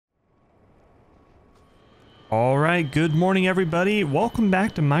All right, good morning everybody. Welcome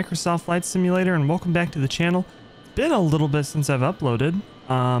back to Microsoft Flight Simulator and welcome back to the channel. It's been a little bit since I've uploaded.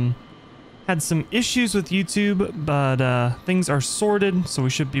 Had some issues with YouTube, but things are sorted, so we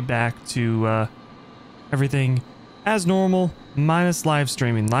should be back to everything as normal, minus live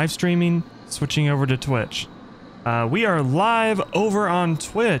streaming. Live streaming, switching over to Twitch. We are live over on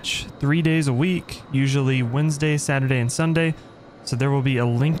Twitch 3 days a week, usually Wednesday, Saturday, and Sunday. So there will be a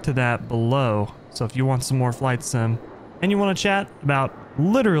link to that below. So if you want some more flight sim and you want to chat about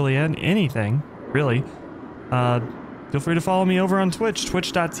literally anything, really, feel free to follow me over on Twitch,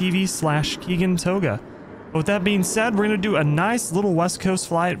 twitch.tv/KeeganToga. But with that being said, we're going to do a nice little West Coast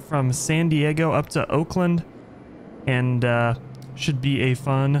flight from San Diego up to Oakland, and should be a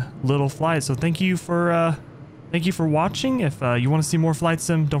fun little flight. So thank you for watching. If you want to see more flight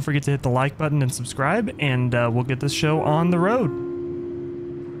sim, don't forget to hit the like button and subscribe, and we'll get this show on the road.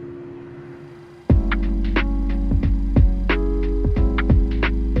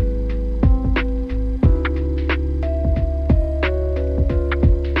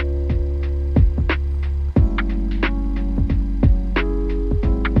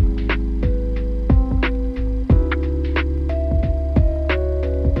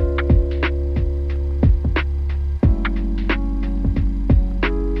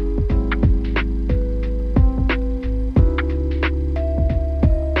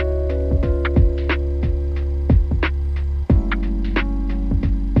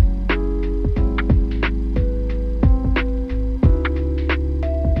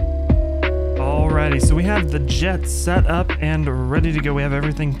 So we have the jet set up and ready to go. We have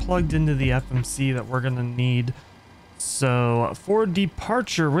everything plugged into the FMC that we're going to need. So for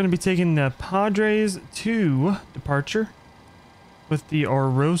departure, we're going to be taking the Padres to departure with the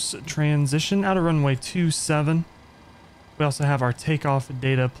Oros transition out of runway 27. We also have our takeoff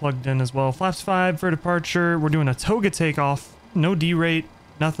data plugged in as well. Flaps 5 for departure. We're doing a toga takeoff, no D-rate,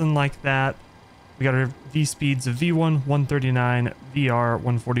 nothing like that. We got our V speeds of V1 139, VR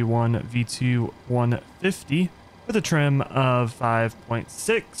 141, V2 150 with a trim of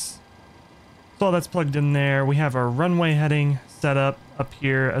 5.6. So all that's plugged in there. We have our runway heading set up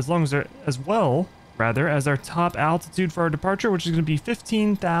here as well as our top altitude for our departure, which is going to be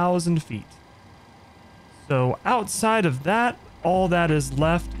 15,000 feet. So outside of that, all that is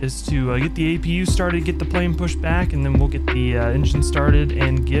left is to get the APU started, get the plane pushed back, and then we'll get the engine started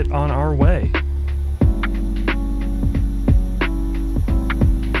and get on our way.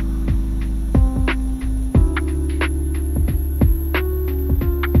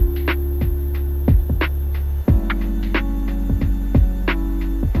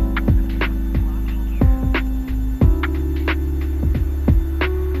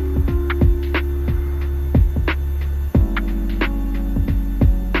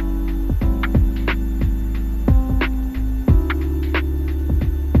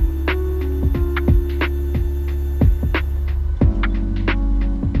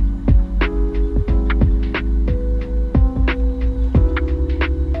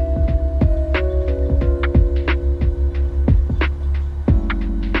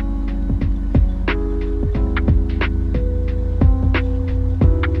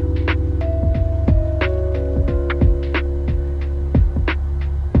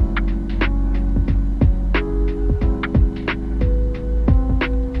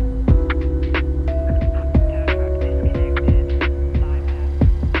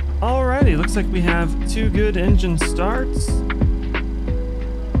 Looks like we have 2 good engine starts. We'll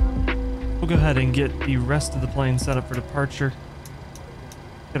go ahead and get the rest of the plane set up for departure.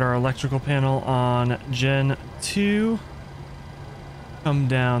 Get our electrical panel on Gen 2. Come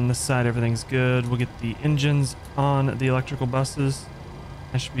down this side, everything's good. We'll get the engines on the electrical buses.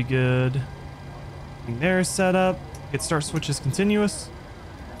 That should be good. There set up. Get start switches continuous.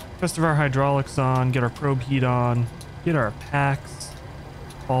 Rest of our hydraulics on. Get our probe heat on. Get our packs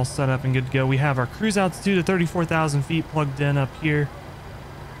all set up and good to go. We have our cruise altitude at 34,000 feet plugged in up here.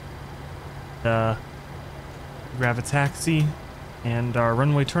 Gravitaxi and our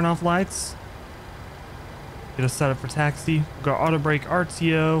runway turnoff lights. Get us set up for taxi. We've got auto brake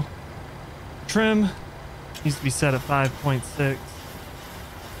RTO. Trim needs to be set at 5.6.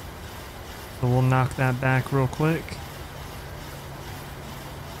 So we'll knock that back real quick.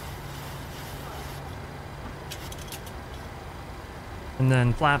 And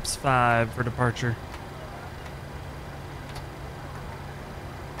then flaps 5 for departure.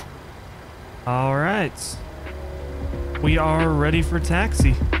 All right. We are ready for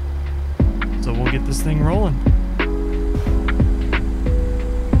taxi. So we'll get this thing rolling.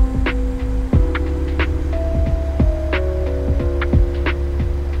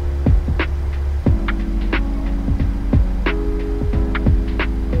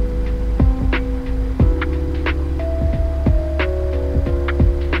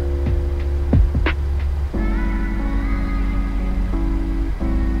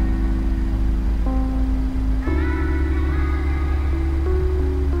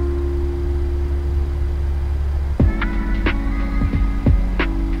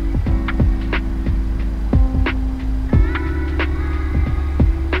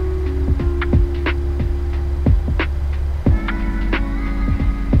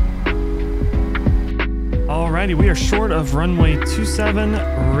 Alrighty, we are short of runway 27,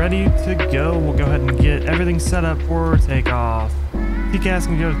 ready to go. We'll go ahead and get everything set up for takeoff. TCAS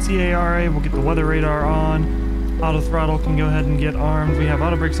can go to TARA, we'll get the weather radar on. Auto throttle can go ahead and get armed. We have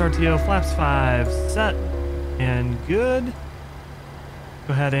auto brakes RTO, flaps 5, set, and good.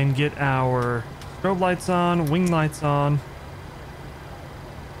 Go ahead and get our strobe lights on, wing lights on.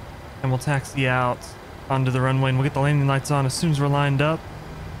 And we'll taxi out onto the runway and we'll get the landing lights on as soon as we're lined up.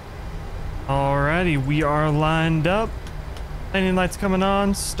 Alrighty, we are lined up. Landing lights coming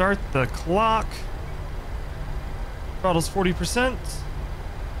on. Start the clock. Throttle's 40%.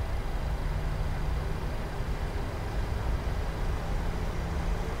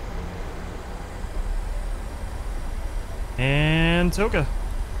 And Toka.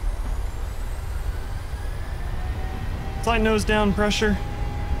 Slight nose down pressure.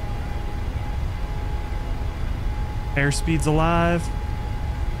 Airspeed's alive.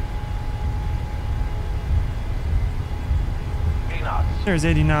 80 knots. There's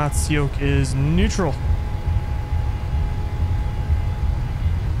 80 knots. Yoke is neutral.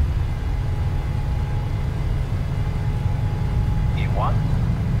 E1.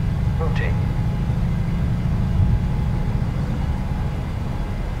 Rotate.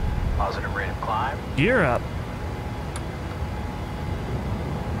 Positive rate of climb. Gear up.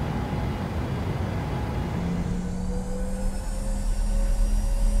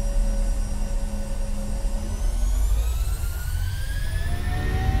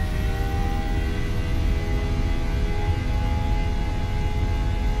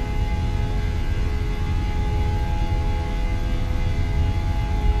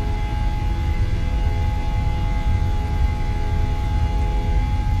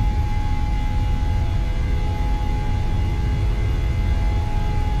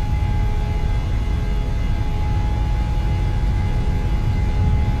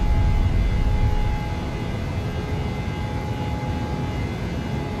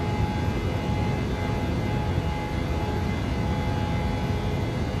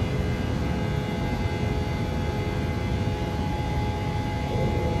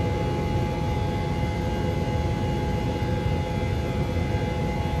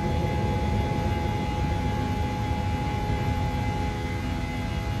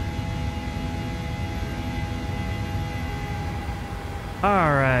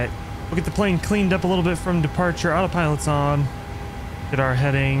 Alright, we'll get the plane cleaned up a little bit from departure. Autopilot's on. Get our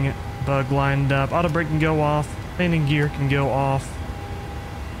heading bug lined up. Auto brake can go off. Landing gear can go off.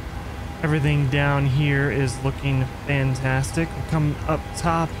 Everything down here is looking fantastic. We'll come up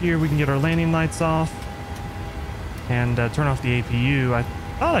top here. We can get our landing lights off. And turn off the APU. I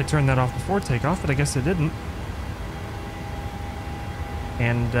thought I turned that off before takeoff, but I guess I didn't.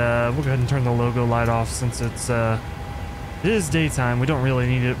 And we'll go ahead and turn the logo light off since it is daytime. We don't really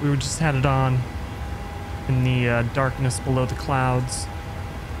need it. We just had it on in the darkness below the clouds.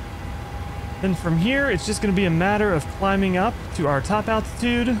 Then from here, it's just going to be a matter of climbing up to our top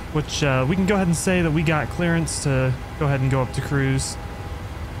altitude, which we can go ahead and say that we got clearance to go ahead and go up to cruise.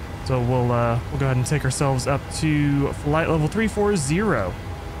 So we'll go ahead and take ourselves up to flight level 340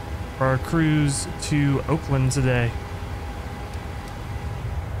 for our cruise to Oakland today.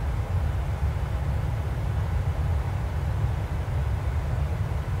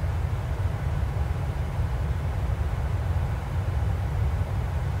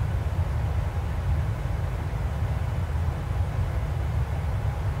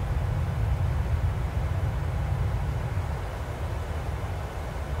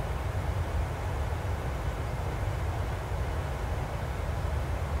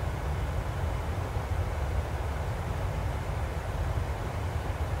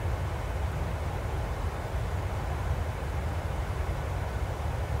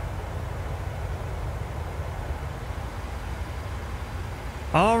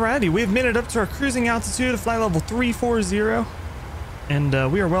 Alrighty, we've made it up to our cruising altitude of flight level 340, and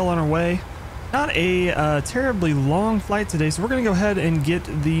we are well on our way. Not a terribly long flight today, so we're going to go ahead and get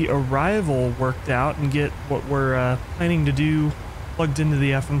the arrival worked out and get what we're planning to do plugged into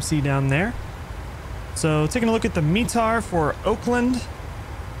the FMC down there. So taking a look at the METAR for Oakland,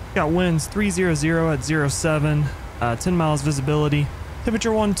 got winds 300 at 07, 10 miles visibility,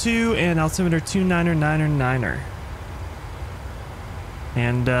 temperature 12, and altimeter 29er.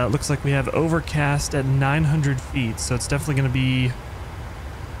 And looks like we have overcast at 900 feet, so it's definitely going to be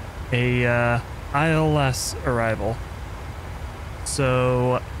a ILS arrival.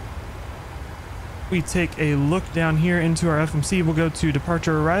 So we take a look down here into our FMC. We'll go to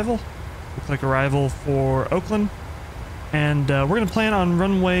departure arrival. Looks like arrival for Oakland. And we're going to plan on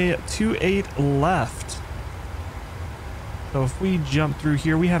runway 28 left. So if we jump through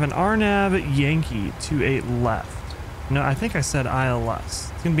here, we have an RNAV Yankee 28 left. No, I think I said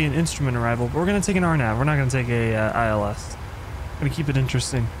ILS. It's going to be an instrument arrival, but we're going to take an RNAV. We're not going to take a ILS. Going to keep it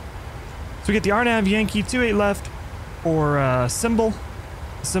interesting. So we get the RNAV Yankee 28 left for symbol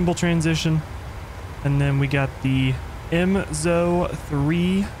transition. And then we got the MZO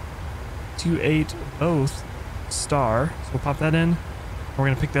 328 both star. So we'll pop that in. We're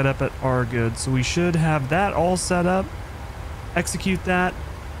going to pick that up at our good. So we should have that all set up. Execute that.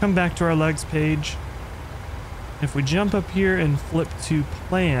 Come back to our legs page. If we jump up here and flip to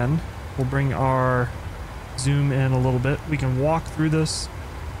plan, we'll bring our zoom in a little bit. We can walk through this,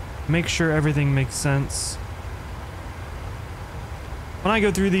 make sure everything makes sense. When I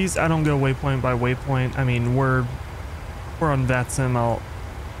go through these, I don't go waypoint by waypoint. I mean, we're on VATSIM. I'll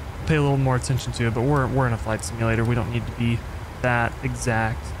pay a little more attention to it, but we're in a flight simulator. We don't need to be that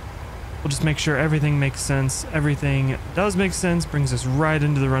exact. We'll just make sure everything makes sense. Everything does make sense, brings us right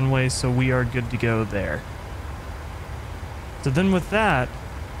into the runway, so we are good to go there. So then with that,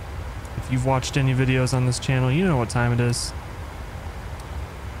 if you've watched any videos on this channel, you know what time it is.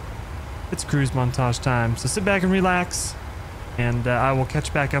 It's cruise montage time. So sit back and relax, and I will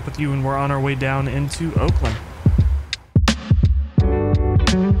catch back up with you when we're on our way down into Oakland.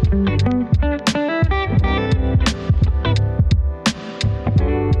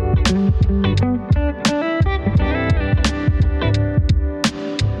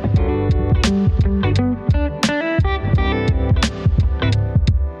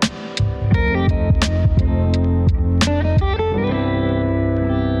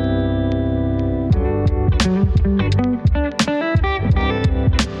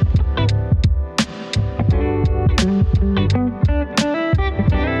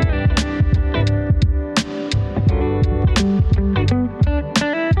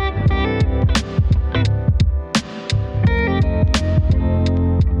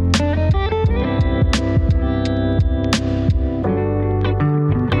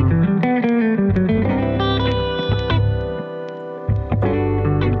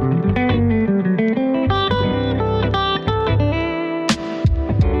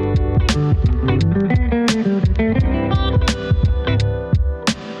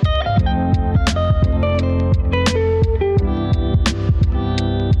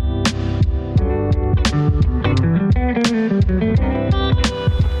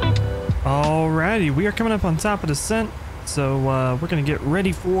 We are coming up on top of descent, so we're gonna get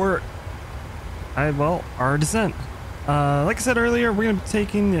ready for our descent. Like I said earlier, we're gonna be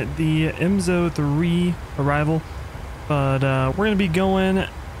taking the MZO 3 arrival, but we're gonna be going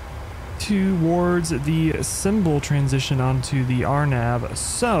towards the symbol transition onto the RNAV.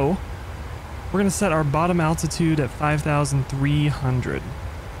 So we're gonna set our bottom altitude at 5,300.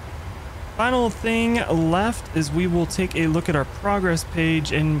 Final thing left is we will take a look at our progress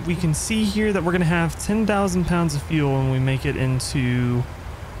page, and we can see here that we're going to have 10,000 pounds of fuel when we make it into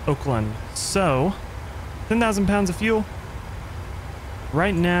Oakland. So 10,000 pounds of fuel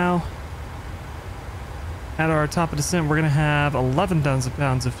right now. At our top of descent, we're going to have 11,000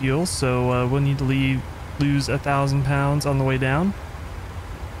 pounds of fuel, so we'll need to lose 1,000 pounds on the way down.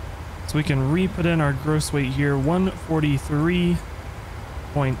 So we can re-put in our gross weight here,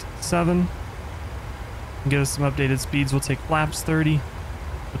 143.7, and give us some updated speeds. We'll take flaps 30,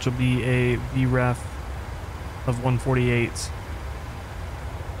 which will be a VREF of 148.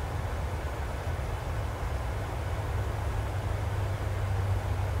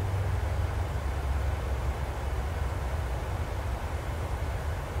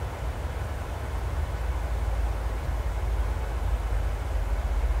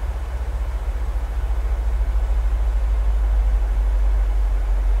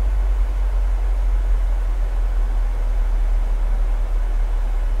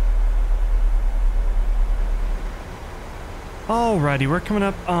 Alrighty, we're coming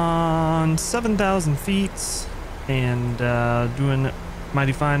up on 7,000 feet and doing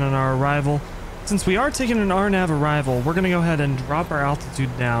mighty fine on our arrival. Since we are taking an RNAV arrival, we're going to go ahead and drop our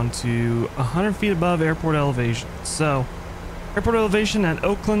altitude down to 100 feet above airport elevation. So, airport elevation at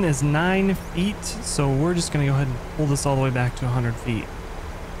Oakland is 9 feet, so we're just going to go ahead and pull this all the way back to 100 feet.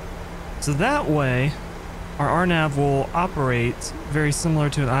 So that way, our RNAV will operate very similar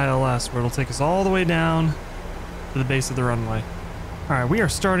to an ILS, where it'll take us all the way down to the base of the runway. Alright, we are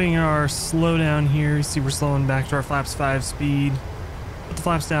starting our slowdown here. You see we're slowing back to our flaps 5 speed. Put the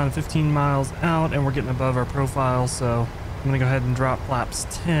flaps down to 15 miles out, and we're getting above our profile, so I'm going to go ahead and drop flaps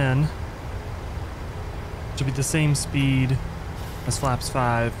 10. Which will be the same speed as flaps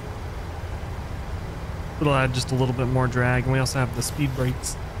 5. It'll add just a little bit more drag, and we also have the speed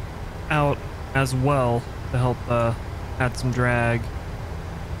brakes out as well to help add some drag.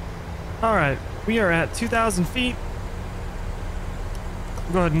 All right, we are at 2,000 feet.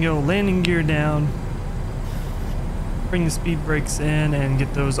 Go ahead and go landing gear down. Bring the speed brakes in and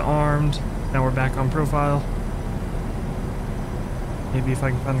get those armed. Now we're back on profile. Maybe if I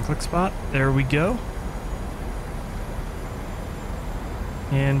can find the click spot. There we go.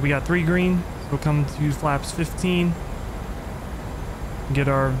 And we got 3 green. So we'll come to flaps 15. Get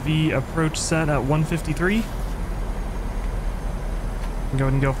our V approach set at 153. Go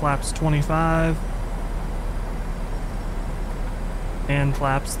ahead and go flaps 25. And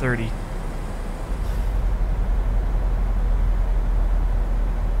flaps 30.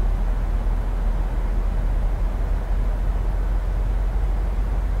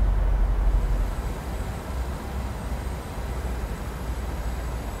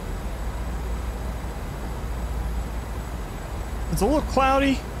 It's a little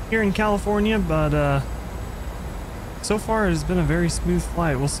cloudy here in California, but so far it has been a very smooth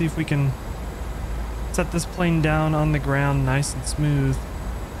flight. We'll see if we can set this plane down on the ground nice and smooth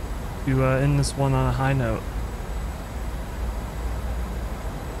to end this one on a high note.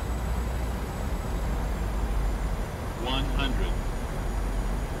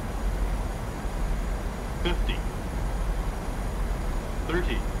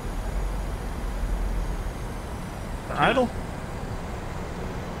 Idle.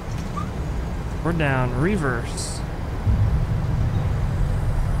 We're down. Reverse.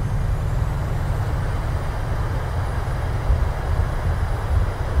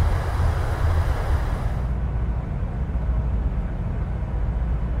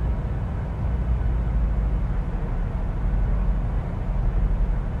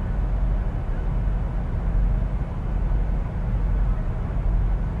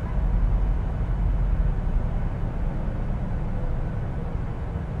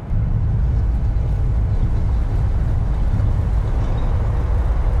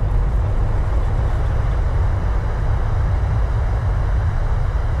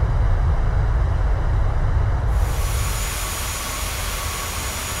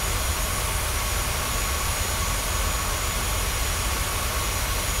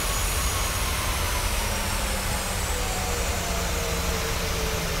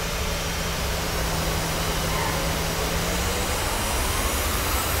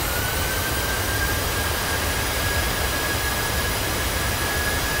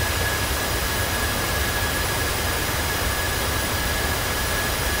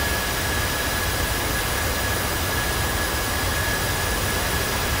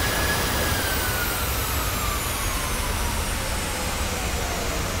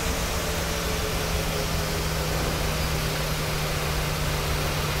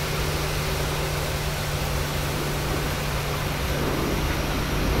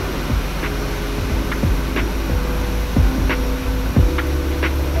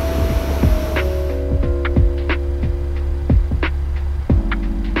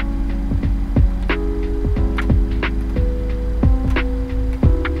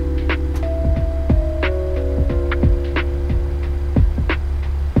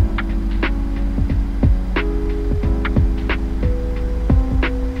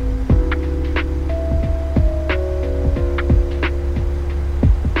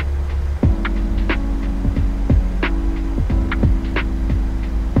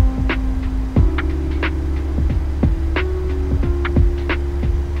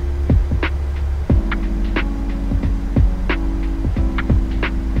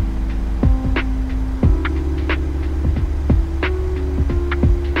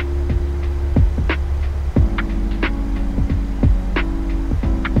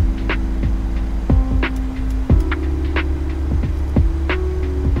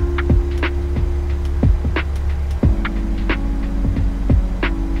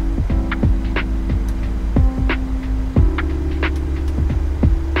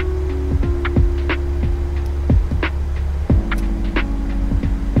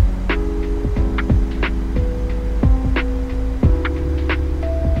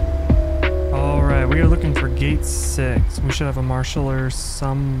 Gate 6. We should have a marshaller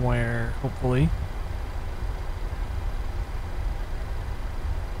somewhere, hopefully.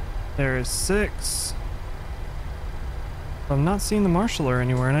 There is 6. I'm not seeing the marshaller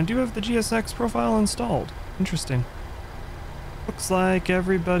anywhere, and I do have the GSX profile installed. Interesting. Looks like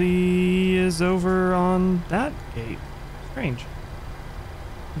everybody is over on that gate. Strange.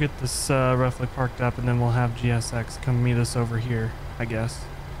 We'll get this roughly parked up, and then we'll have GSX come meet us over here, I guess.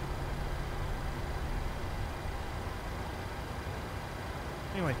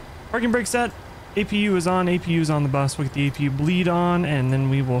 Anyway, parking brake set. APU is on. APU is on the bus. We'll get the APU bleed on, and then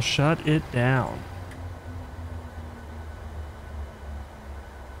we will shut it down.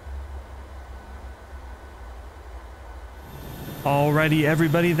 Alrighty,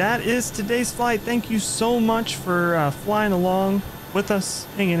 everybody, that is today's flight. Thank you so much for flying along with us,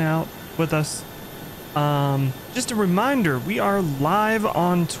 hanging out with us. Just a reminder, we are live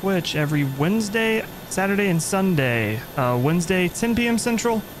on Twitch every Wednesday, Saturday, and Sunday. Wednesday, 10 p.m.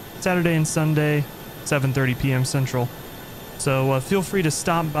 Central, Saturday and Sunday, 7:30 p.m. Central. So feel free to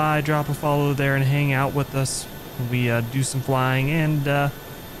stop by, drop a follow there, and hang out with us. We do some flying and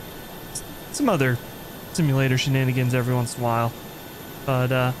some other simulator shenanigans every once in a while.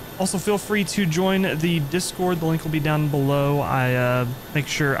 But also feel free to join the Discord. The link will be down below. I make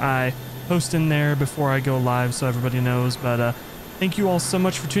sure I post in there before I go live so everybody knows. But thank you all so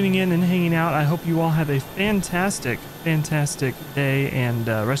much for tuning in and hanging out. I hope you all have a fantastic day and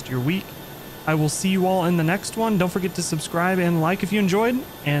rest of your week. I will see you all in the next one. Don't forget to subscribe and like if you enjoyed.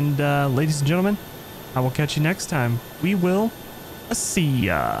 And ladies and gentlemen, I will catch you next time. We will see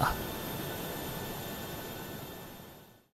ya.